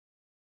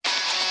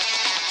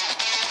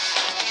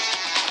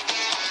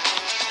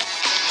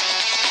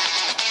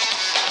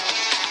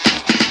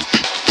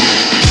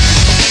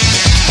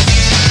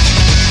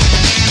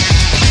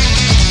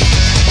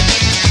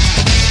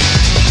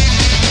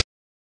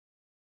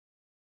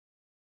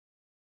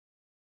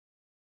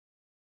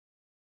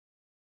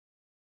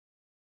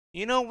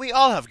You know, we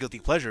all have guilty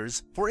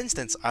pleasures. For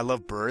instance, I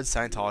love birds,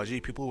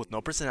 Scientology, people with no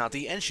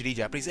personality, and shitty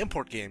Japanese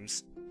import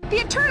games. The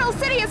Eternal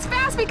City is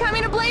fast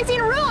becoming a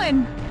blazing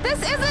ruin! This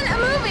isn't a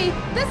movie!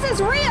 This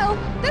is real!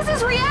 This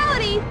is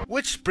reality!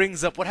 Which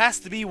brings up what has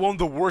to be one of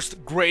the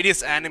worst,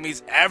 greatest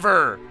animes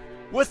ever!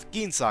 With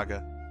Guin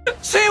Saga.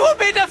 She will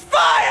be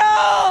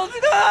defiled!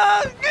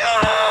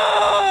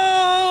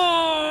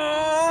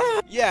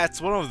 Yeah,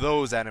 it's one of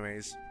those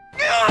animes.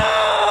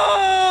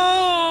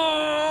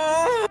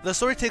 The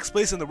story takes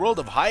place in the world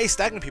of high,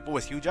 stagnant people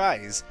with huge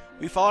eyes.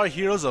 We follow our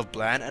heroes of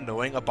Bland,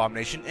 Annoying,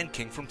 Abomination, and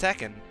King from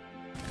Tekken.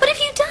 What have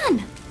you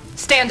done?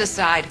 Stand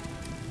aside.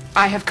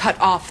 I have cut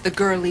off the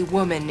girly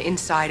woman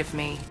inside of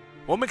me.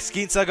 What makes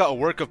Guin Saga a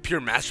work of pure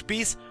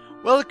masterpiece?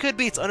 Well, it could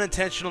be its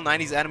unintentional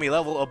 90s anime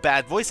level of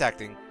bad voice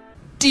acting.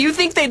 Do you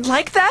think they'd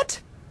like that?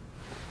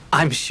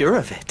 I'm sure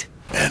of it.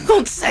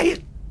 Don't say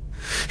it.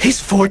 He's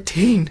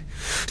 14.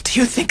 Do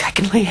you think I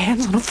can lay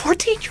hands on a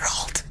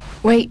 14-year-old?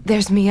 Wait,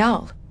 there's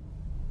Miel.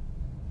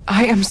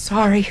 I am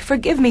sorry.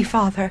 Forgive me,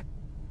 Father.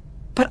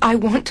 But I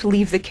want to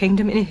leave the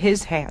kingdom in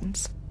his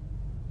hands.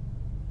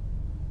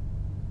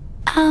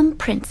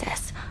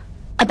 Princess.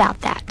 About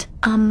that.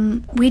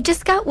 We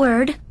just got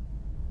word.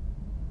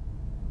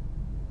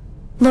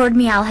 Lord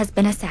Miel has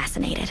been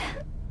assassinated.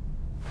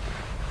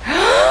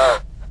 I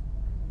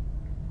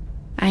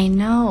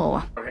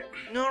know.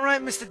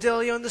 Alright, Mr.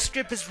 DeLeon, the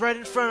script is right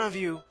in front of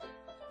you.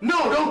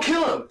 No, don't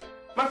kill him!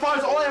 My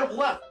father's all I have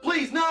left!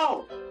 Please,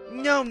 no!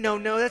 No,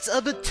 that's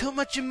a bit too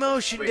much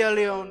emotion,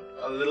 DeLeon.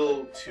 A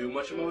little too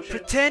much emotion?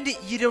 Pretend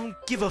you don't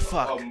give a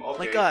fuck, Okay.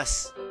 like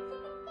us.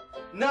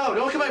 No,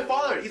 don't kill my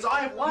father! He's all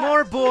I have left!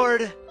 More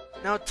bored.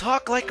 Now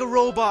talk like a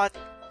robot.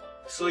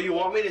 So you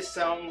want me to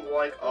sound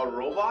like a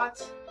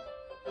robot?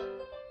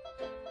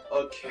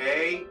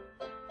 Okay.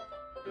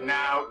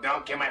 No,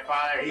 don't kill my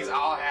father. He's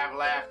all I have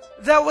left.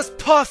 That was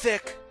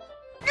perfect!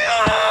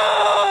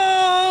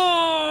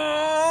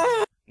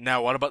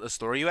 Now what about the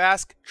story, you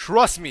ask?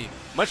 Trust me,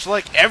 much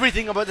like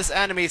everything about this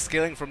anime,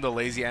 scaling from the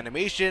lazy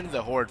animation,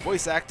 the horrid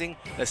voice acting,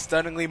 the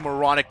stunningly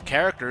moronic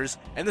characters,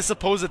 and the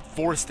supposed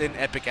forced-in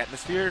epic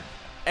atmosphere,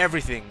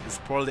 everything is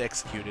poorly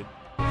executed.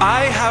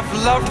 I have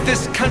loved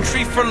this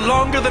country for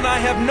longer than I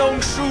have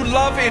known true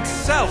love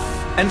itself.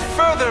 And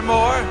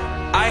furthermore,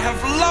 I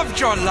have loved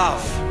your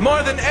love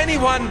more than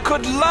anyone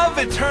could love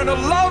eternal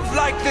love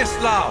like this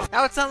love.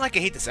 Now, it's not like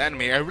I hate this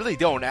anime, I really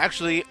don't.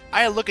 Actually,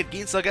 I look at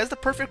Guin Saga as the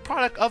perfect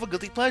product of a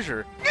guilty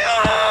pleasure.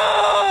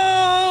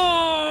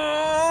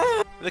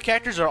 The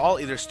characters are all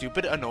either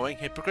stupid, annoying,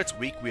 hypocrites,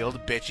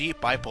 weak-willed, bitchy,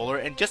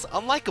 bipolar, and just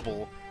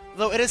unlikable.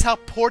 Though it is how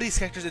poor these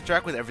characters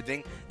interact with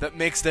everything that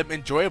makes them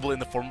enjoyable in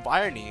the form of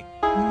irony.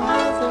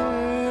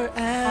 Mother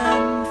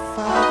and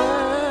father.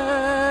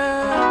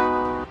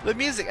 The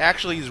music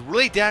actually is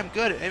really damn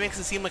good. It makes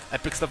it seem like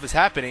epic stuff is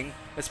happening,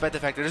 despite the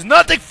fact that there's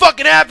nothing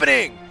fucking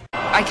happening!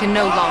 I can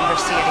no longer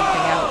see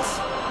anything else.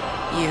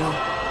 You.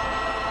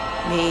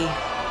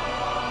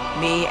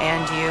 Me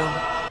and you.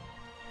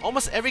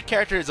 Almost every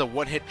character is a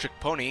one-hit trick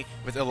pony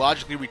with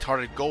illogically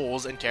retarded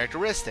goals and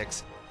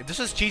characteristics. If this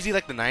was cheesy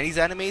like the 90s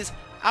animes,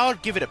 I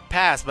would give it a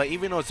pass, but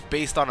even though it's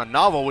based on a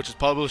novel which was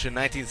published in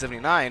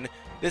 1979,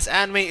 this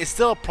anime is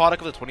still a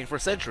product of the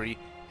 21st century,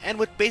 and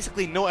with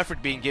basically no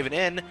effort being given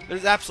in,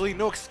 there's absolutely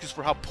no excuse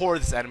for how poor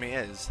this anime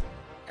is.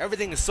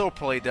 Everything is so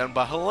poorly done,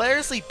 but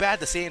hilariously bad at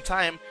the same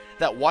time,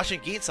 that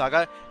watching Guin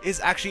Saga is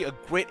actually a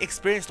great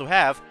experience to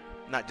have,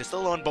 not just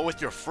alone, but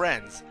with your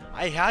friends.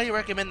 I highly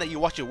recommend that you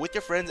watch it with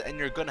your friends and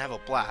you're gonna have a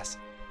blast.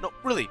 No,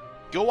 really,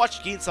 go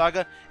watch Guin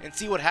Saga and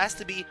see what has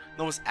to be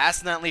the most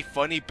asininely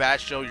funny bad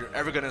show you're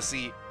ever gonna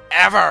see,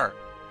 ever!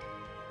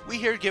 We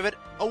here give it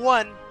a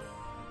 1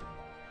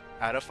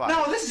 out of 5.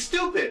 No, this is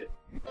stupid!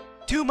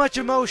 Too much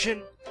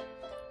emotion.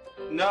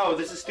 No,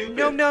 this is stupid.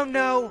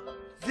 No.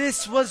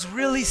 This was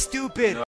really stupid.